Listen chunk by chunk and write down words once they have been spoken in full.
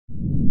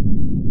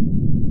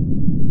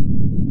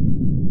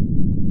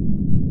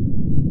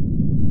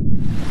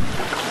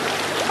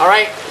All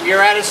right, we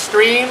are at a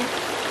stream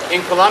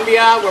in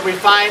Colombia where we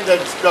find the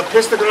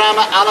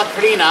Apistogramma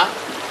alacrina.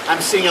 I'm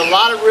seeing a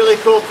lot of really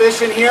cool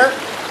fish in here.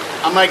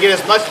 I'm going to get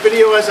as much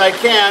video as I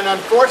can.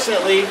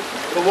 Unfortunately,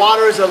 the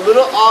water is a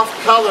little off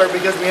color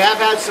because we have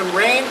had some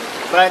rain,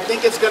 but I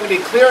think it's going to be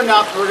clear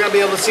enough that we're going to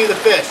be able to see the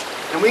fish.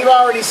 And we've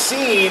already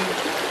seen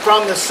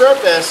from the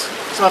surface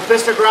some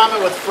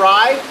Apistogramma with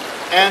fry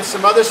and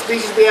some other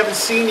species we haven't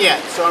seen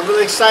yet. So I'm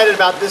really excited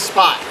about this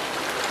spot.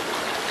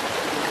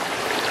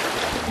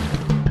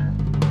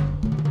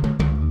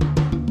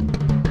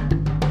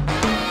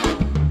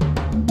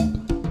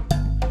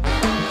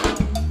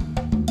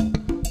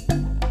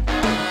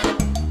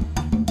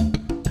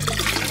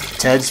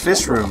 Ted's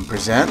Fish Room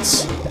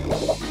presents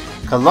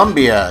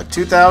Colombia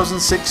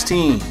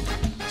 2016,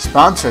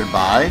 sponsored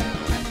by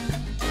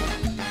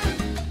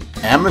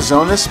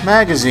Amazonas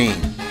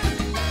Magazine,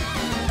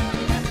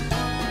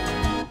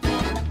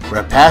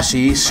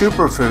 Rapashi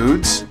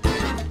Superfoods,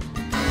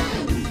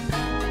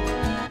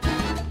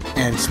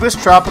 and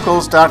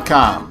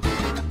SwissTropicals.com.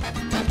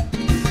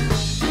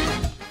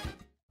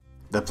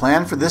 The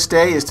plan for this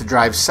day is to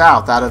drive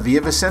south out of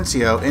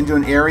Villavicencio into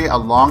an area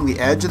along the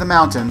edge of the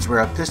mountains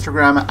where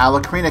Apistogramma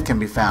alacrina can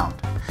be found.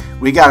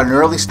 We got an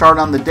early start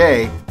on the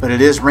day, but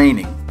it is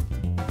raining.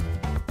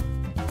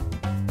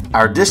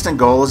 Our distant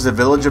goal is the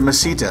village of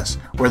Mesitas,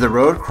 where the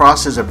road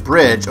crosses a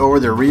bridge over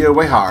the Rio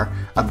Wejar,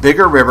 a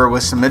bigger river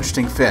with some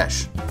interesting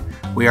fish.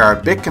 We are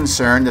a bit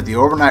concerned that the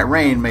overnight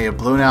rain may have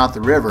blown out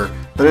the river,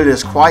 but it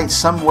is quite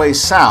some way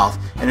south,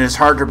 and it is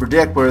hard to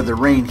predict whether the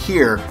rain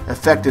here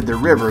affected the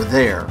river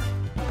there.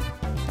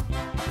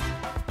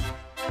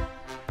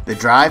 The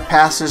drive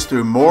passes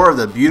through more of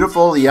the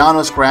beautiful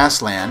Llanos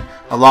grassland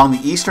along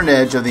the eastern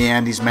edge of the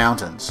Andes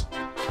Mountains.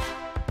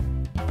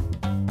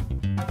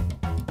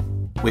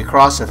 We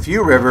cross a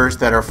few rivers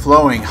that are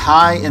flowing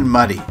high and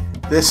muddy.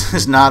 This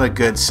is not a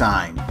good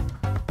sign.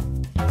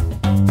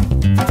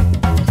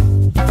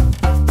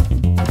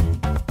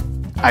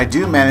 I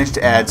do manage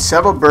to add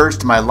several birds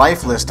to my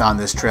life list on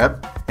this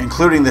trip,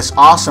 including this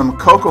awesome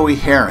cocoa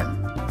heron.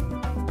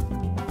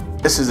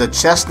 This is a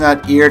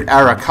chestnut-eared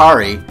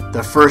aracari,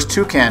 the first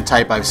toucan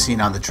type I've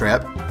seen on the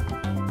trip.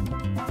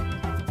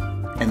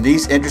 And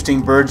these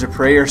interesting birds of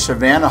prey are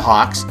savanna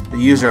hawks that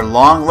use their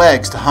long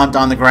legs to hunt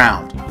on the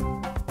ground.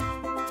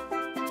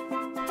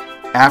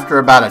 After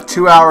about a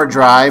 2-hour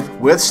drive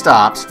with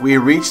stops, we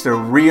reach the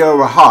Rio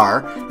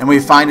Wejar and we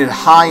find it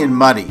high and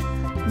muddy.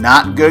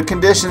 Not good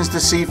conditions to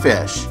see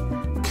fish.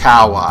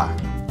 Kawa.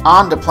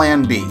 On to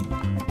plan B.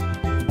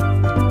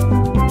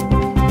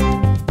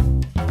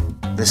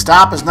 The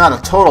stop is not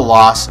a total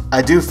loss.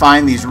 I do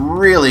find these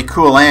really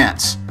cool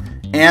ants.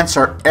 Ants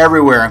are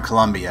everywhere in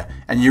Colombia,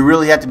 and you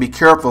really have to be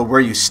careful where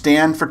you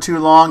stand for too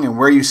long and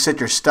where you sit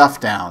your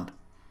stuff down.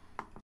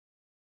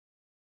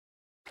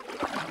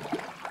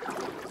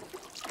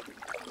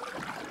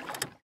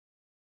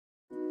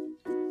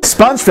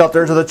 Sponge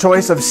filters are the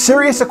choice of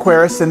serious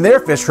aquarists in their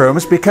fish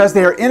rooms because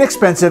they are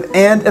inexpensive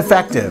and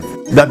effective.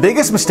 The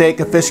biggest mistake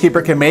a fish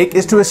keeper can make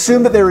is to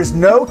assume that there is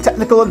no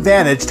technical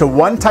advantage to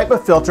one type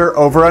of filter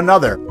over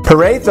another.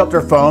 Perret filter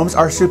foams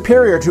are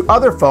superior to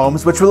other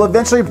foams which will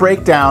eventually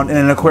break down in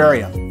an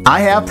aquarium.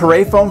 I have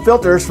Perret foam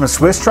filters from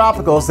Swiss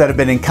Tropicals that have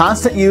been in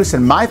constant use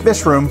in my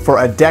fish room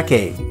for a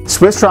decade.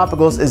 Swiss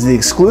Tropicals is the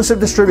exclusive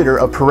distributor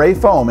of Perret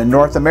foam in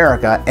North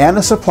America and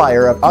a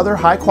supplier of other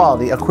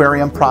high-quality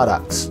aquarium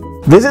products.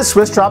 Visit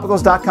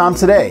SwissTropicals.com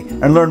today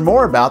and learn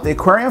more about the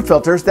aquarium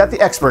filters that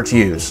the experts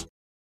use.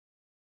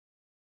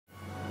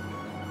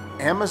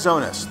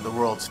 Amazonas, the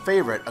world's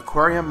favorite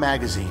aquarium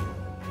magazine.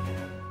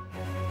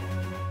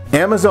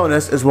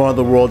 Amazonas is one of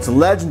the world's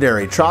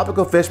legendary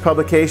tropical fish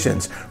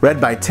publications, read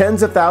by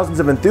tens of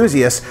thousands of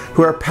enthusiasts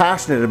who are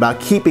passionate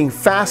about keeping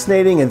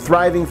fascinating and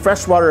thriving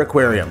freshwater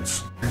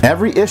aquariums.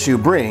 Every issue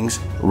brings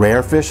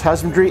rare fish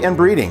husbandry and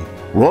breeding,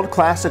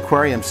 world-class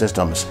aquarium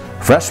systems,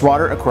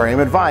 freshwater aquarium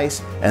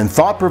advice, and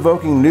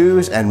thought-provoking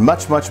news and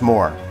much, much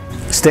more.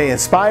 Stay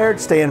inspired,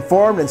 stay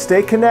informed, and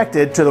stay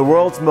connected to the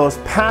world's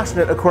most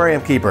passionate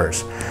aquarium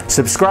keepers.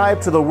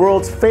 Subscribe to the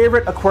world's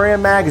favorite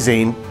aquarium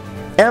magazine,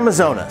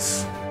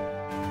 Amazonas.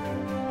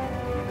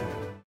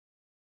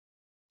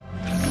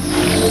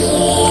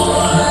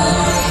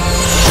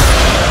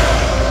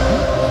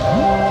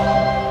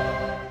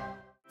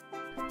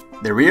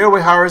 The Rio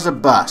Wejar is a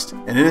bust,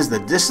 and it is the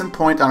distant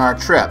point on our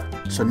trip,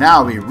 so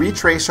now we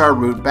retrace our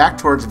route back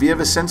towards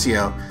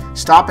Villavicencio,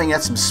 stopping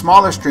at some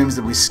smaller streams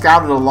that we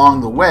scouted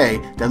along the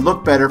way that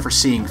look better for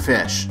seeing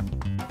fish.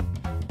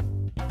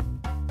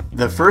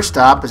 The first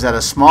stop is at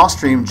a small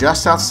stream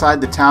just outside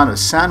the town of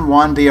San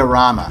Juan de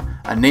Arama,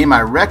 a name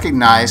I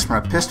recognize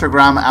from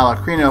Apistogramma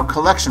alacrina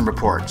collection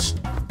reports.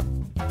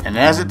 And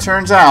as it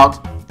turns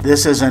out,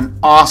 this is an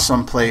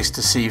awesome place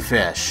to see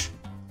fish.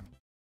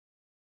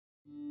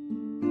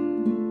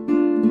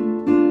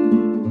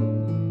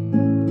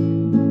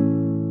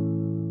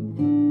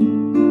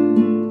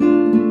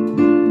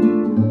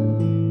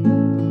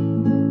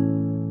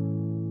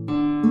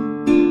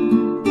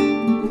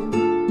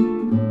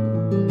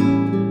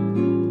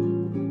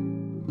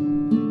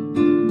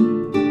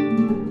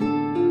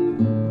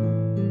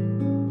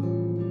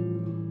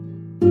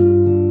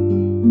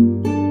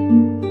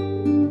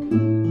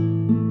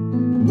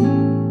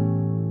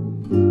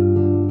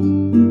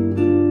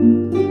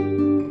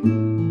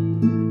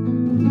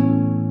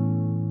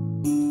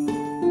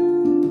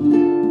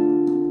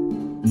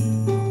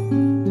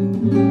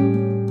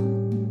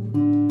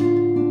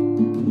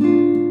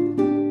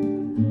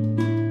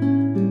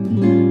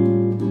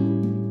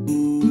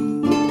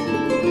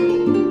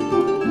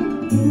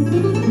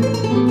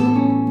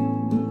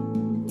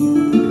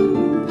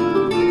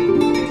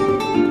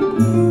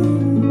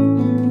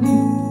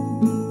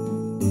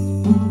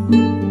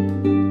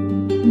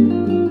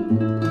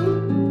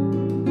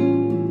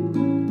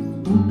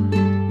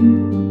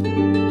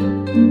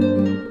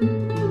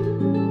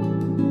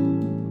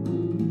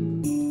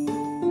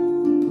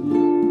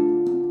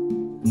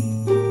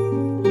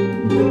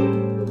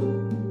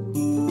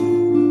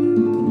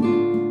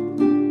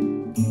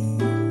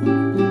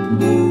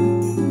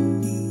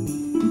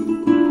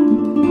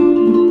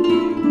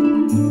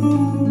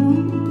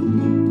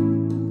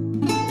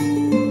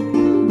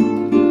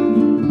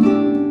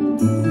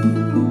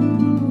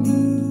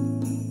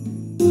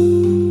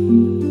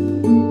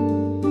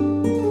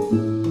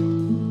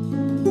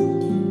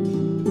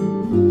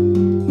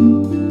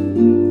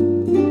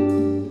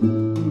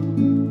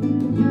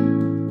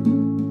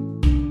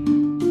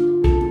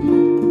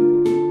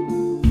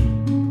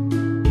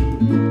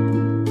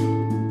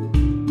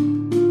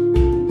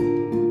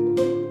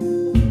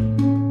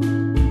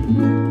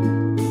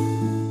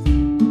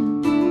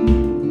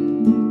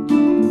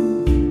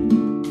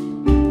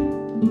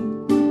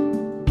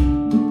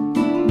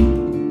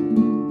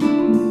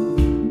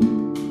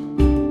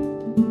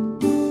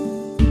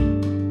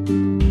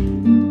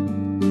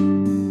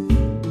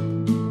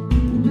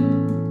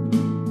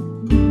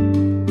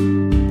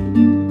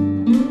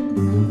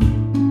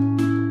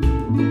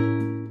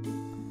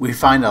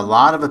 find a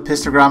lot of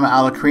Apistogramma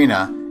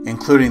alacrina,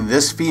 including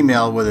this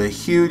female with a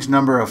huge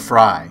number of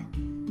fry.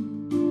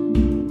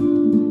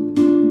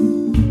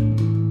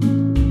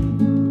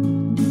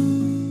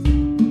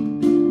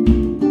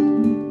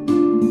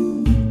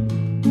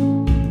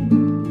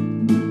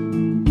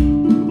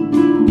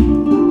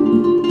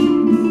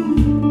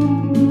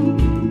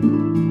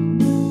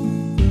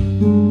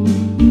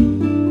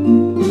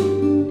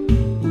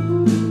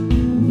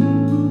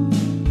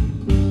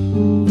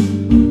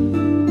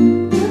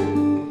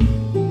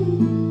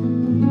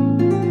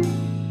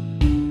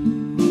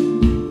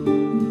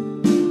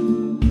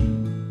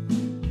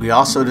 We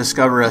also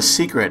discover a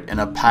secret in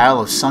a pile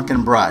of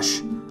sunken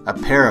brush, a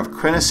pair of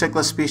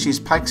Crinocycla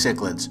species pike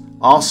cichlids,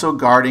 also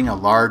guarding a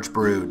large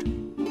brood.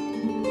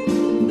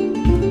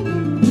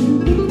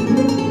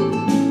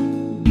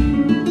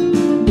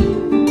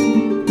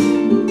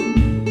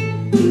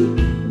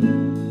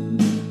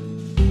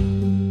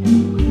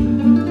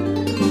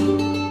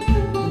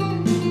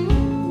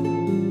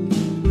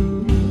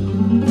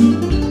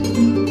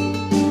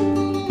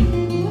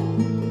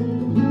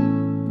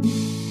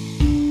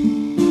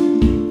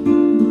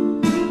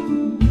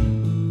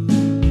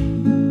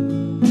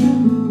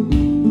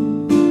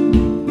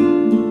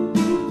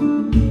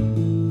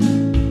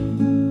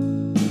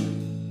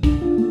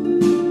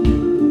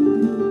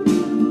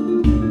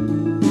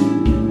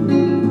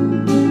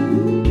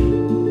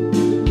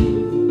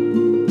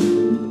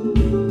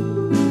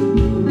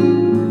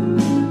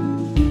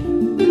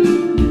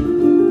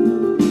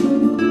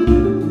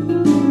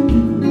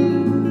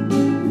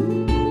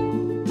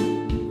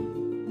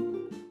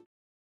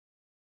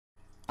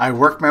 I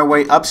work my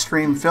way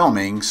upstream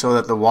filming so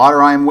that the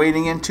water I am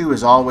wading into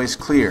is always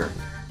clear.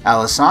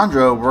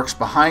 Alessandro works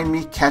behind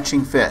me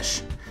catching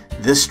fish.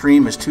 This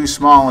stream is too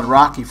small and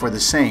rocky for the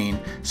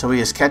seine, so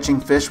he is catching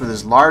fish with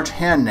his large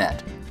hand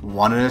net,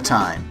 one at a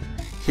time.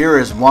 Here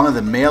is one of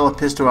the male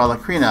Apisto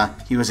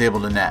alacrina he was able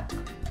to net.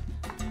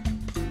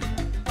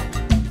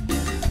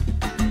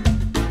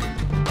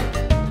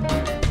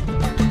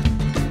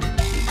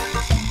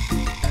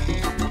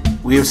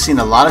 We have seen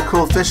a lot of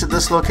cool fish at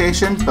this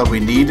location, but we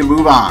need to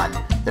move on.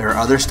 There are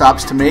other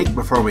stops to make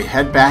before we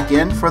head back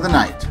in for the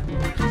night.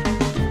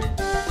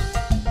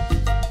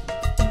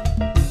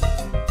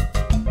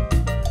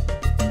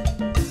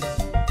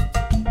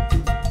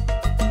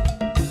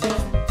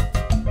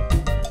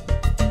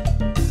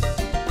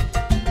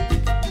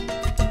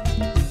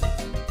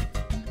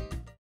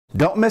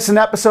 Don't miss an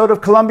episode of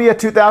Colombia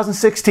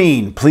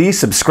 2016. Please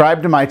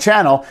subscribe to my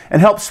channel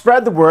and help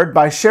spread the word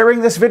by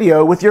sharing this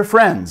video with your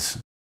friends.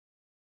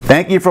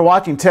 Thank you for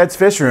watching Ted's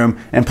Fish Room,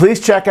 and please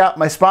check out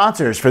my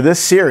sponsors for this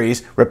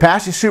series,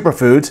 Repashy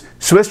Superfoods,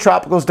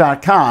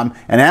 SwissTropicals.com,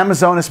 and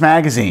Amazonas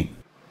Magazine.